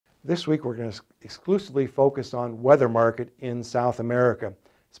This week we're going to exclusively focus on weather market in South America,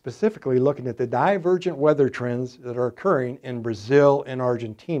 specifically looking at the divergent weather trends that are occurring in Brazil and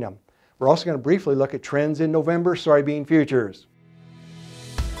Argentina. We're also going to briefly look at trends in November soybean futures.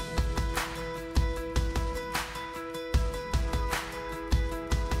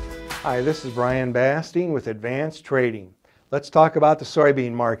 Hi, this is Brian Basting with Advanced Trading. Let's talk about the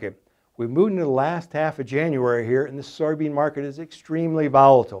soybean market. We've moved into the last half of January here, and the soybean market is extremely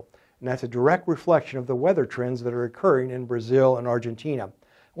volatile. And that's a direct reflection of the weather trends that are occurring in Brazil and Argentina.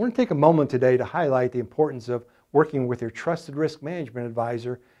 I want to take a moment today to highlight the importance of working with your trusted risk management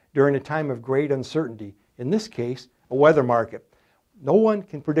advisor during a time of great uncertainty, in this case, a weather market. No one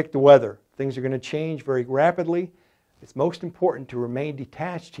can predict the weather. Things are going to change very rapidly. It's most important to remain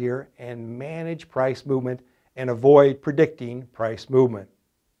detached here and manage price movement and avoid predicting price movement.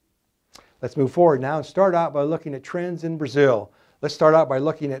 Let's move forward now and start out by looking at trends in Brazil. Let's start out by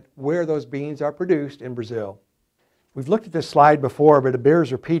looking at where those beans are produced in Brazil. We've looked at this slide before, but it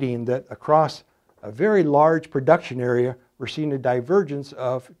bears repeating that across a very large production area, we're seeing a divergence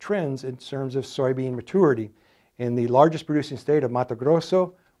of trends in terms of soybean maturity. In the largest producing state of Mato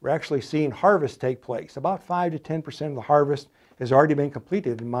Grosso, we're actually seeing harvest take place. About 5 to 10% of the harvest has already been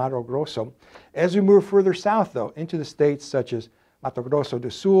completed in Mato Grosso. As we move further south, though, into the states such as Mato Grosso do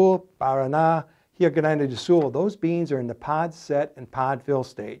Sul, Paraná, Rio Grande do Sul, those beans are in the pod set and pod fill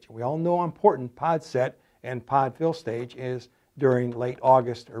stage. We all know how important pod set and pod fill stage is during late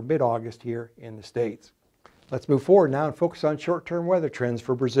August or mid-August here in the States. Let's move forward now and focus on short-term weather trends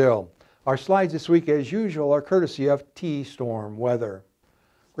for Brazil. Our slides this week, as usual, are courtesy of T-Storm Weather.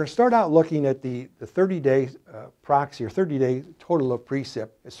 We're going to start out looking at the 30-day proxy or 30-day total of precip.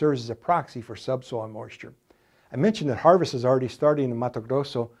 It serves as a proxy for subsoil moisture. I mentioned that harvest is already starting in Mato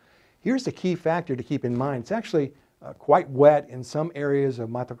Grosso. Here's the key factor to keep in mind. It's actually quite wet in some areas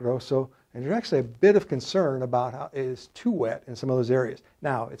of Mato Grosso, and there's actually a bit of concern about how it is too wet in some of those areas.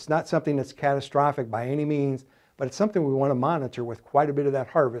 Now, it's not something that's catastrophic by any means, but it's something we want to monitor with quite a bit of that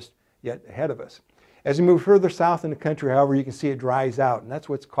harvest yet ahead of us. As we move further south in the country, however, you can see it dries out, and that's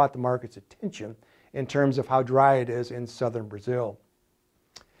what's caught the market's attention in terms of how dry it is in southern Brazil.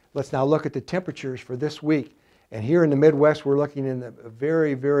 Let's now look at the temperatures for this week. And here in the Midwest, we're looking in a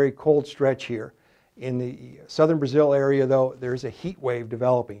very, very cold stretch here. In the southern Brazil area, though, there's a heat wave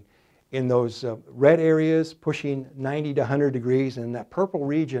developing. In those red areas, pushing 90 to 100 degrees, and in that purple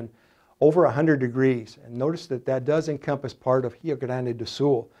region, over 100 degrees. And notice that that does encompass part of Rio Grande do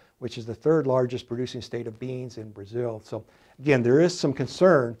Sul, which is the third largest producing state of beans in Brazil. So again, there is some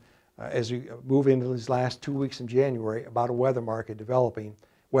concern as we move into these last 2 weeks in January about a weather market developing,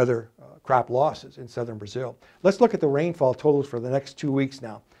 weather crop losses in southern Brazil. Let's look at the rainfall totals for the next 2 weeks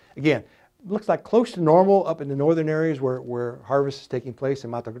now. Again, looks like close to normal up in the northern areas where harvest is taking place in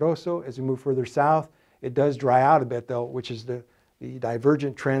Mato Grosso. As we move further south, it does dry out a bit though, which is the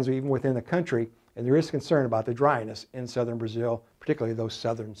divergent trends even within the country. And there is concern about the dryness in southern Brazil, particularly those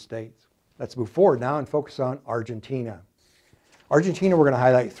southern states. Let's move forward now and focus on Argentina. Argentina, we're going to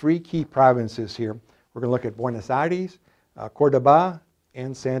highlight 3 key provinces here. We're going to look at Buenos Aires, Cordoba,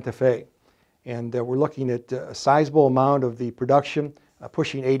 and Santa Fe. And we're looking at a sizable amount of the production,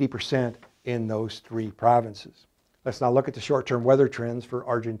 pushing 80% in those 3 provinces. Let's now look at the short-term weather trends for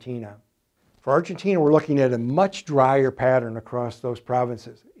Argentina. For Argentina, we're looking at a much drier pattern across those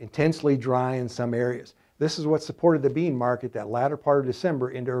provinces, intensely dry in some areas. This is what supported the bean market that latter part of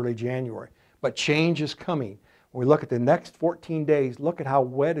December into early January. But change is coming. When we look at the next 14 days, look at how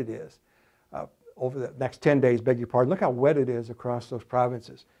wet it is. Over the next 10 days, beg your pardon, look how wet it is across those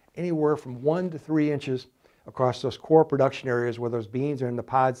provinces. Anywhere from 1 to 3 inches across those core production areas where those beans are in the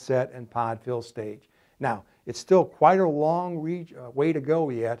pod set and pod fill stage. Now, it's still quite a long way to go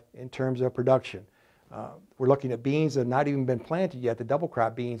yet in terms of production. We're looking at beans that have not even been planted yet, the double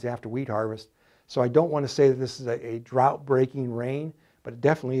crop beans after wheat harvest. So I don't want to say that this is a drought-breaking rain, but it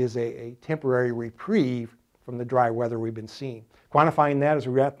definitely is a temporary reprieve from the dry weather we've been seeing. Quantifying that as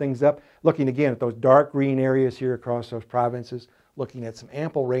we wrap things up, looking again at those dark green areas here across those provinces, looking at some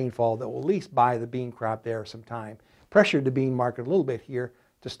ample rainfall that will at least buy the bean crop there some time. Pressured the bean market a little bit here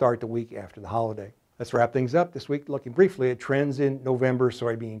to start the week after the holiday. Let's wrap things up this week looking briefly at trends in November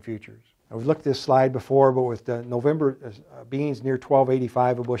soybean futures. Now, we've looked at this slide before, but with November beans near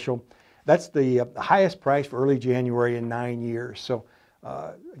 $12.85 a bushel, that's the highest price for early January in 9 years. So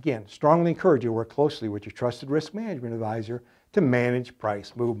again, strongly encourage you to work closely with your trusted risk management advisor to manage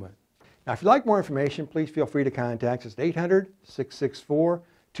price movement. Now, if you'd like more information, please feel free to contact us at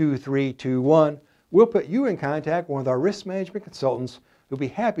 800-664-2321. We'll put you in contact with one of our risk management consultants who'll be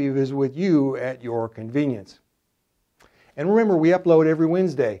happy to visit with you at your convenience. And remember, we upload every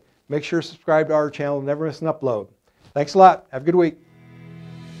Wednesday. Make sure to subscribe to our channel, never miss an upload. Thanks a lot. Have a good week.